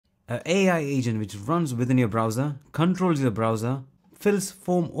An AI agent which runs within your browser, controls your browser, fills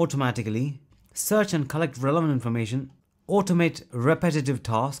form automatically, search and collect relevant information, automate repetitive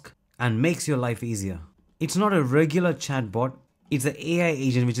tasks, and makes your life easier. It's not a regular chatbot, it's an AI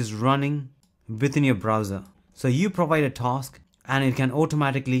agent which is running within your browser. So you provide a task and it can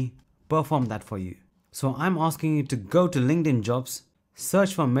automatically perform that for you. So I'm asking you to go to LinkedIn Jobs,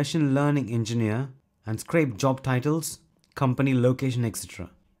 search for machine learning engineer and scrape job titles, company, location, etc.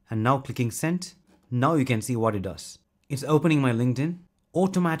 And now clicking send, now you can see what it does. It's opening my LinkedIn,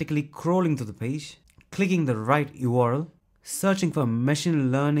 automatically crawling to the page, clicking the right URL, searching for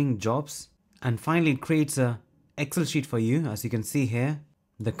machine learning jobs, and finally it creates a Excel sheet for you. As you can see here,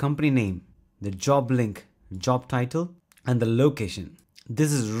 the company name, the job link, job title, and the location.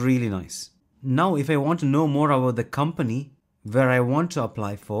 This is really nice. Now if I want to know more about the company where I want to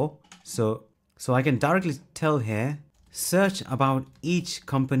apply for, so I can directly tell here, search about each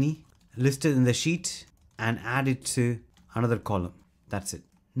company listed in the sheet and add it to another column. That's it.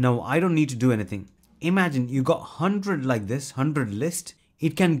 Now I don't need to do anything. Imagine you got 100 like this, 100 list.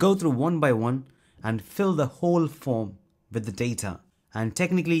 It can go through one by one and fill the whole form with the data. And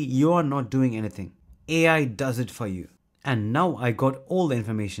technically you are not doing anything. AI does it for you. And now I got all the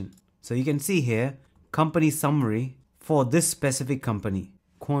information. So you can see here, company summary for this specific company,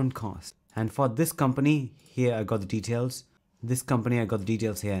 Quantcast. And for this company, here I got the details. This company, I got the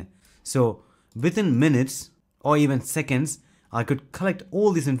details here. So within minutes or even seconds, I could collect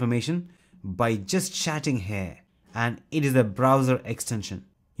all this information by just chatting here. And it is a browser extension.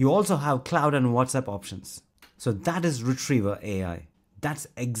 You also have Claude and WhatsApp options. So that is Rtrvr AI. That's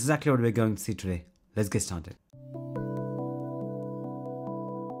exactly what we're going to see today. Let's get started.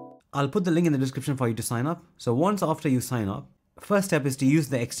 I'll put the link in the description for you to sign up. So once after you sign up, first step is to use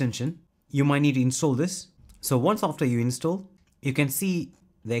the extension. You might need to install this. So once after you install, you can see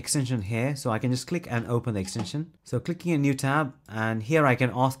the extension here. So I can just click and open the extension. So clicking a new tab, and here I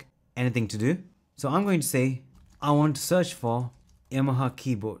can ask anything to do. So I'm going to say, I want to search for Yamaha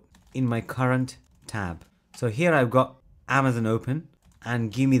keyboard in my current tab. So here I've got Amazon open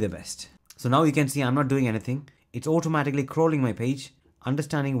and give me the best. So now you can see I'm not doing anything. It's automatically crawling my page,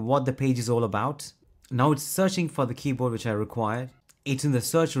 understanding what the page is all about. Now it's searching for the keyboard which I required. It's in the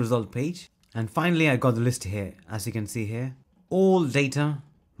search result page. And finally I got the list here. As you can see here, all data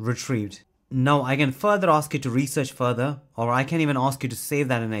retrieved. Now I can further ask you to research further, or I can even ask you to save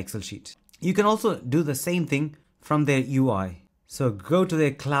that in an Excel sheet. You can also do the same thing from their UI. So go to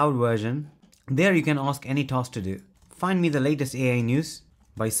their cloud version. There you can ask any task to do. Find me the latest AI news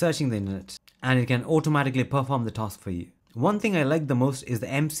by searching the internet, and it can automatically perform the task for you. One thing I like the most is the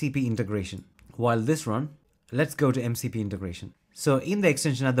MCP integration. While this run, let's go to MCP integration. So in the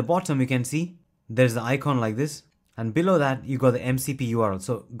extension at the bottom, you can see there's the icon like this, and below that you got the MCP URL.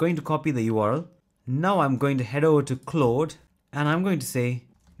 So going to copy the URL. Now I'm going to head over to Claude, and I'm going to say,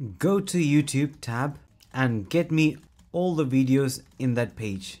 go to YouTube tab and get me all the videos in that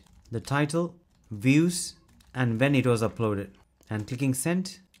page. The title, views, and when it was uploaded. And clicking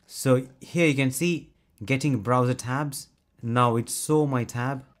send. So here you can see getting browser tabs. Now it's show my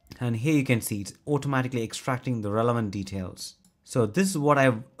tab, and here you can see it's automatically extracting the relevant details. So this is what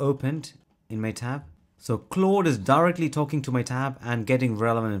I've opened in my tab. So Claude is directly talking to my tab and getting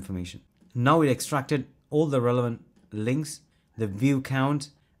relevant information. Now it extracted all the relevant links, the view count,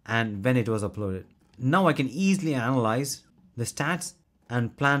 and when it was uploaded. Now I can easily analyze the stats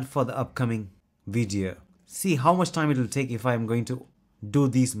and plan for the upcoming video. See how much time it will take if I'm going to do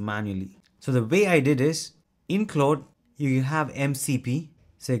these manually. So the way I did is, in Claude, you have MCP.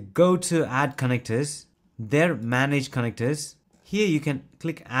 So go to add connectors, there manage connectors. Here you can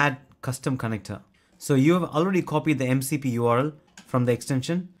click add custom connector. So you have already copied the MCP URL from the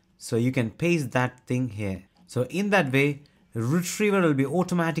extension. So you can paste that thing here. So in that way, Rtrvr will be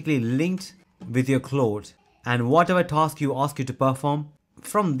automatically linked with your Claude. And whatever task you ask you to perform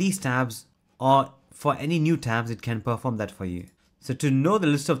from these tabs, or for any new tabs, it can perform that for you. So to know the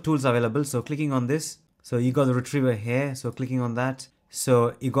list of tools available, so clicking on this, so you got the Rtrvr here, so clicking on that.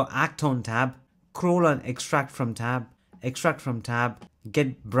 So you got act on tab, crawl and extract from tab,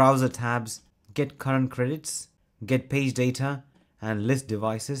 get browser tabs, get current credits, get page data, and list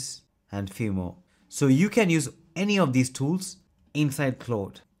devices, and few more. So you can use any of these tools inside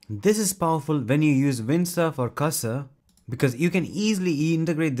Claude. This is powerful when you use Windsurf or Cursor, because you can easily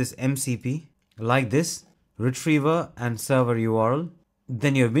integrate this MCP like this, Rtrvr and server URL.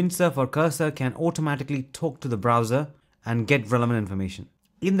 Then your Windsurf or Cursor can automatically talk to the browser and get relevant information.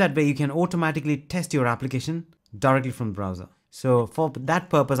 In that way, you can automatically test your application directly from the browser. So for that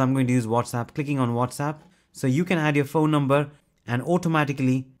purpose, I'm going to use WhatsApp. Clicking on WhatsApp, so you can add your phone number and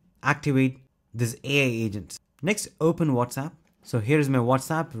automatically activate this AI agent. Next, open WhatsApp. So here is my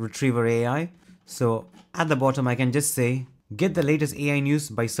WhatsApp Rtrvr AI. So at the bottom, I can just say, get the latest AI news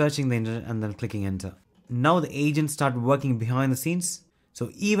by searching the internet and then clicking enter. Now the agents start working behind the scenes. So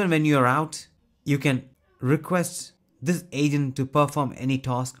even when you are out, you can request this agent to perform any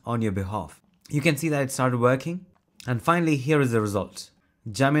task on your behalf. You can see that it started working. And finally, here is the result.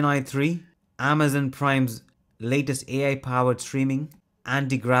 Gemini 3, Amazon Prime's latest AI-powered streaming,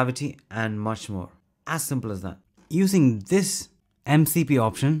 anti-gravity, and much more. As simple as that. Using this MCP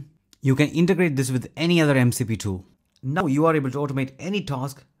option, you can integrate this with any other MCP tool. Now you are able to automate any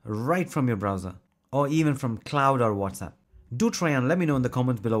task right from your browser or even from Claude or WhatsApp. Do try and let me know in the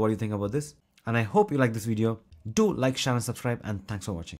comments below what you think about this. And I hope you like this video. Do like, share and subscribe, and thanks for watching.